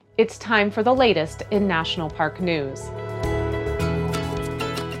It's time for the latest in National Park news.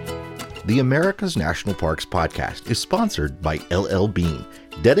 The America's National Parks podcast is sponsored by LL Bean,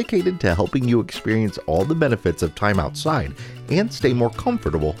 dedicated to helping you experience all the benefits of time outside and stay more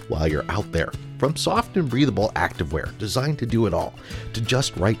comfortable while you're out there. From soft and breathable activewear designed to do it all, to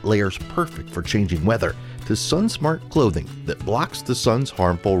just right layers perfect for changing weather, to sun-smart clothing that blocks the sun's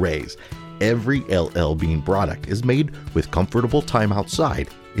harmful rays, every LL Bean product is made with comfortable time outside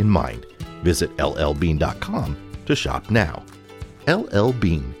in mind. Visit llbean.com to shop now. LL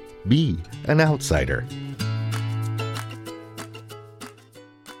Bean. Be an outsider.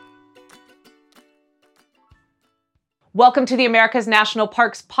 Welcome to the America's National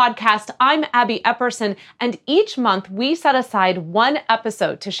Parks podcast. I'm Abby Epperson, and each month we set aside one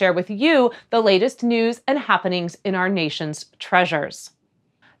episode to share with you the latest news and happenings in our nation's treasures.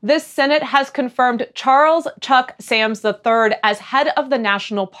 The Senate has confirmed Charles Chuck Sams III as head of the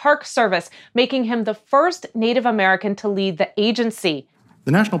National Park Service, making him the first Native American to lead the agency.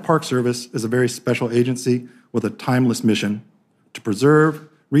 The National Park Service is a very special agency with a timeless mission to preserve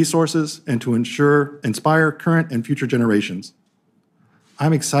resources and to inspire current and future generations.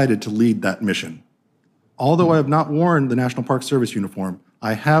 I'm excited to lead that mission. Although I have not worn the National Park Service uniform,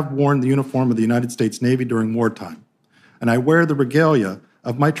 I have worn the uniform of the United States Navy during wartime, and I wear the regalia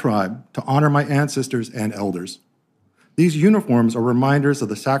of my tribe to honor my ancestors and elders. These uniforms are reminders of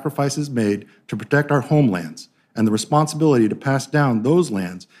the sacrifices made to protect our homelands and the responsibility to pass down those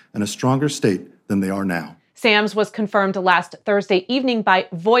lands in a stronger state than they are now. Sams was confirmed last Thursday evening by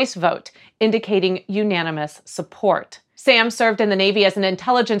voice vote, indicating unanimous support. Sams served in the Navy as an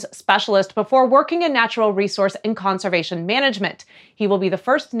intelligence specialist before working in natural resource and conservation management. He will be the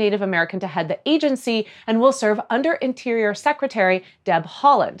first Native American to head the agency and will serve under Interior Secretary Deb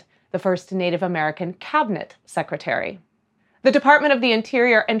Haaland, the first Native American cabinet secretary. The Department of the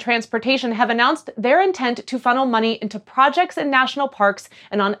Interior and Transportation have announced their intent to funnel money into projects in national parks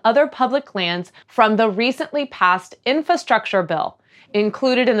and on other public lands from the recently passed infrastructure bill.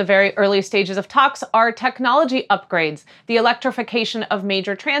 Included in the very early stages of talks are technology upgrades, the electrification of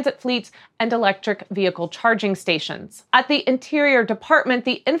major transit fleets, and electric vehicle charging stations. At the Interior Department,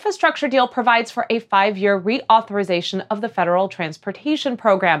 the infrastructure deal provides for a 5-year reauthorization of the Federal Transportation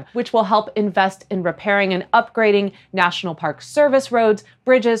Program, which will help invest in repairing and upgrading National Park Service roads,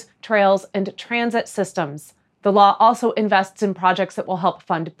 bridges, trails, and transit systems. The law also invests in projects that will help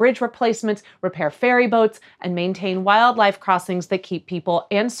fund bridge replacements, repair ferry boats, and maintain wildlife crossings that keep people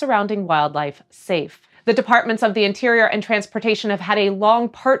and surrounding wildlife safe. The Departments of the Interior and Transportation have had a long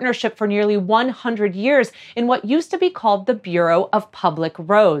partnership for nearly 100 years in what used to be called the Bureau of Public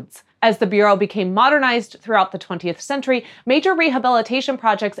Roads. As the Bureau became modernized throughout the 20th century, major rehabilitation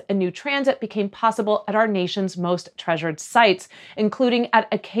projects and new transit became possible at our nation's most treasured sites, including at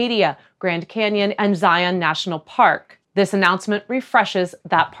Acadia, Grand Canyon, and Zion National Park. This announcement refreshes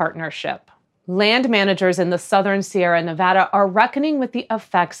that partnership. Land managers in the southern Sierra Nevada are reckoning with the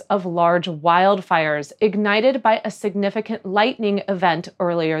effects of large wildfires ignited by a significant lightning event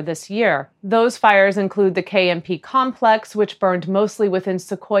earlier this year. Those fires include the KMP complex, which burned mostly within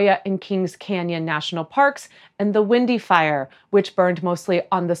Sequoia and Kings Canyon National Parks, and the Windy Fire, which burned mostly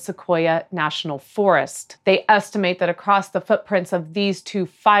on the Sequoia National Forest. They estimate that across the footprints of these two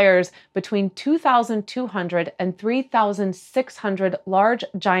fires, between 2,200 and 3,600 large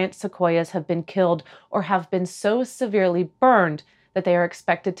giant sequoias have been killed or have been so severely burned that they are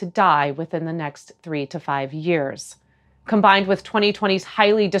expected to die within the next 3 to 5 years. Combined with 2020's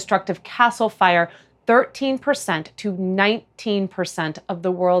highly destructive Castle Fire, 13% to 19% of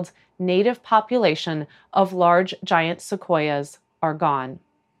the world's native population of large giant sequoias are gone.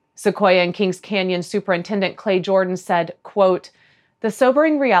 Sequoia and Kings Canyon Superintendent Clay Jordan said, quote, "The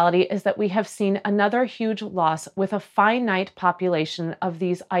sobering reality is that we have seen another huge loss with a finite population of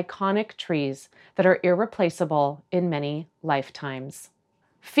these iconic trees that are irreplaceable in many lifetimes."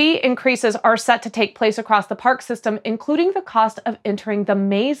 Fee increases are set to take place across the park system, including the cost of entering the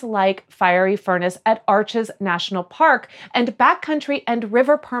maze-like fiery furnace at Arches National Park and backcountry and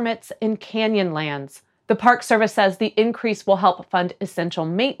river permits in Canyonlands. The Park Service says the increase will help fund essential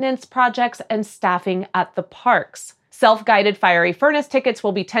maintenance projects and staffing at the parks. Self-guided fiery furnace tickets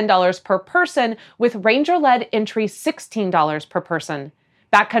will be $10 per person, with ranger-led entry $16 per person.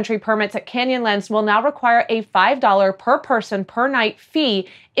 Backcountry permits at Canyonlands will now require a $5 per person per night fee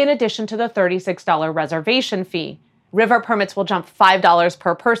in addition to the $36 reservation fee. River permits will jump $5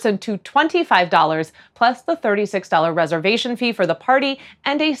 per person to $25, plus the $36 reservation fee for the party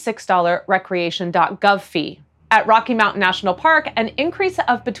and a $6 recreation.gov fee. At Rocky Mountain National Park, an increase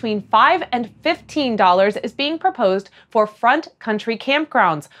of between $5 and $15 is being proposed for front country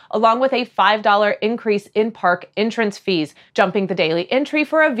campgrounds, along with a $5 increase in park entrance fees, jumping the daily entry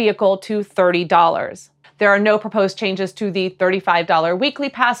for a vehicle to $30. There are no proposed changes to the $35 weekly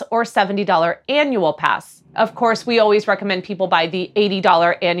pass or $70 annual pass. Of course, we always recommend people buy the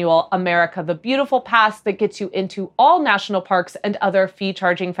 $80 annual America the Beautiful pass that gets you into all national parks and other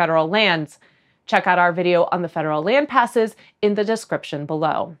fee-charging federal lands. Check out our video on the federal land passes in the description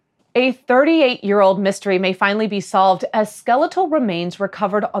below. A 38-year-old mystery may finally be solved as skeletal remains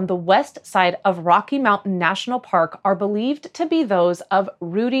recovered on the west side of Rocky Mountain National Park are believed to be those of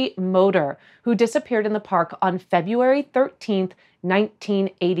Rudy Moder, who disappeared in the park on February 13,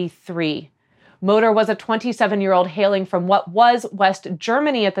 1983. Moder was a 27-year-old hailing from what was West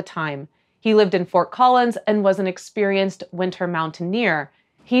Germany at the time. He lived in Fort Collins and was an experienced winter mountaineer.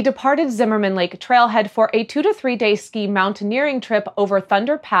 He departed Zimmerman Lake Trailhead for a 2 to 3 day ski mountaineering trip over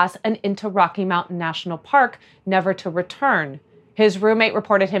Thunder Pass and into Rocky Mountain National Park, never to return. His roommate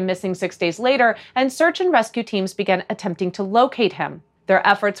reported him missing 6 days later, and search and rescue teams began attempting to locate him. Their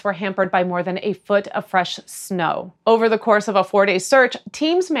efforts were hampered by more than a foot of fresh snow. Over the course of a 4-day search,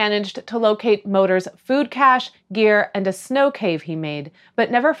 teams managed to locate Moder's food cache, gear, and a snow cave he made, but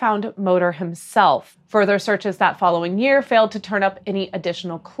never found Moder himself. Further searches that following year failed to turn up any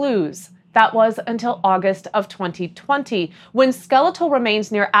additional clues. That was until August of 2020, when skeletal remains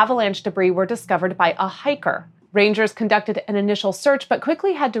near avalanche debris were discovered by a hiker. Rangers conducted an initial search, but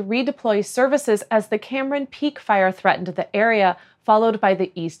quickly had to redeploy services as the Cameron Peak fire threatened the area, followed by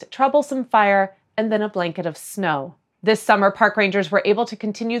the East Troublesome Fire, and then a blanket of snow. This summer, park rangers were able to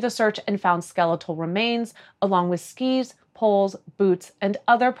continue the search and found skeletal remains, along with skis, poles, boots, and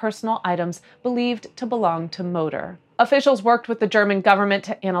other personal items believed to belong to Moder. Officials worked with the German government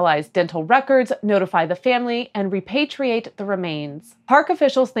to analyze dental records, notify the family, and repatriate the remains. Park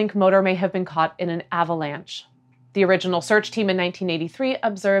officials think Moder may have been caught in an avalanche. The original search team in 1983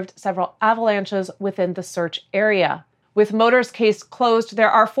 observed several avalanches within the search area. With Moder's case closed, there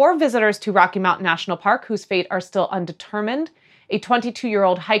are 4 visitors to Rocky Mountain National Park whose fate are still undetermined: a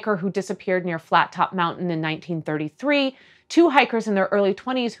 22-year-old hiker who disappeared near Flat Top Mountain in 1933, 2 hikers in their early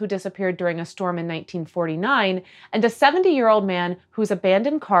 20s who disappeared during a storm in 1949, and a 70-year-old man whose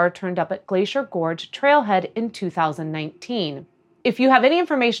abandoned car turned up at Glacier Gorge Trailhead in 2019. If you have any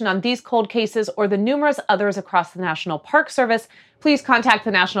information on these cold cases or the numerous others across the National Park Service, please contact the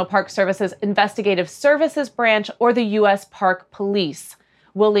National Park Service's Investigative Services Branch or the U.S. Park Police.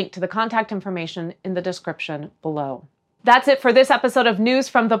 We'll link to the contact information in the description below. That's it for this episode of News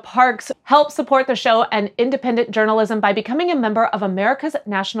from the Parks. Help support the show and independent journalism by becoming a member of America's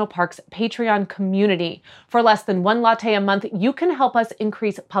National Parks Patreon community. For less than $1 latte a month, you can help us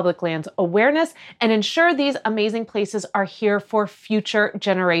increase public lands awareness and ensure these amazing places are here for future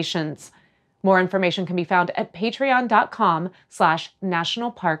generations. More information can be found at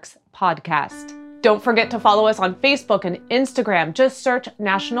patreon.com/nationalparkspodcast. Don't forget to follow us on Facebook and Instagram. Just search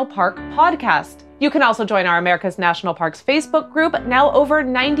National Park Podcast. You can also join our America's National Parks Facebook group, now over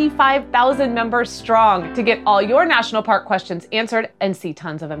 95,000 members strong, to get all your national park questions answered and see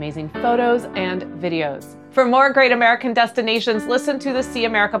tons of amazing photos and videos. For more great American destinations, listen to the See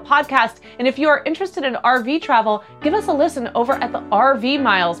America podcast. And if you are interested in RV travel, give us a listen over at the RV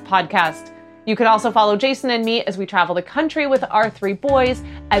Miles podcast. You can also follow Jason and me as we travel the country with our 3 boys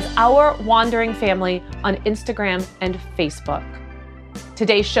as Our Wandering Family on Instagram and Facebook.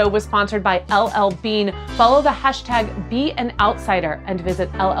 Today's show was sponsored by LL Bean. Follow the hashtag #BeAnOutsider and visit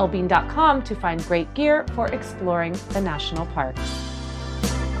llbean.com to find great gear for exploring the national parks.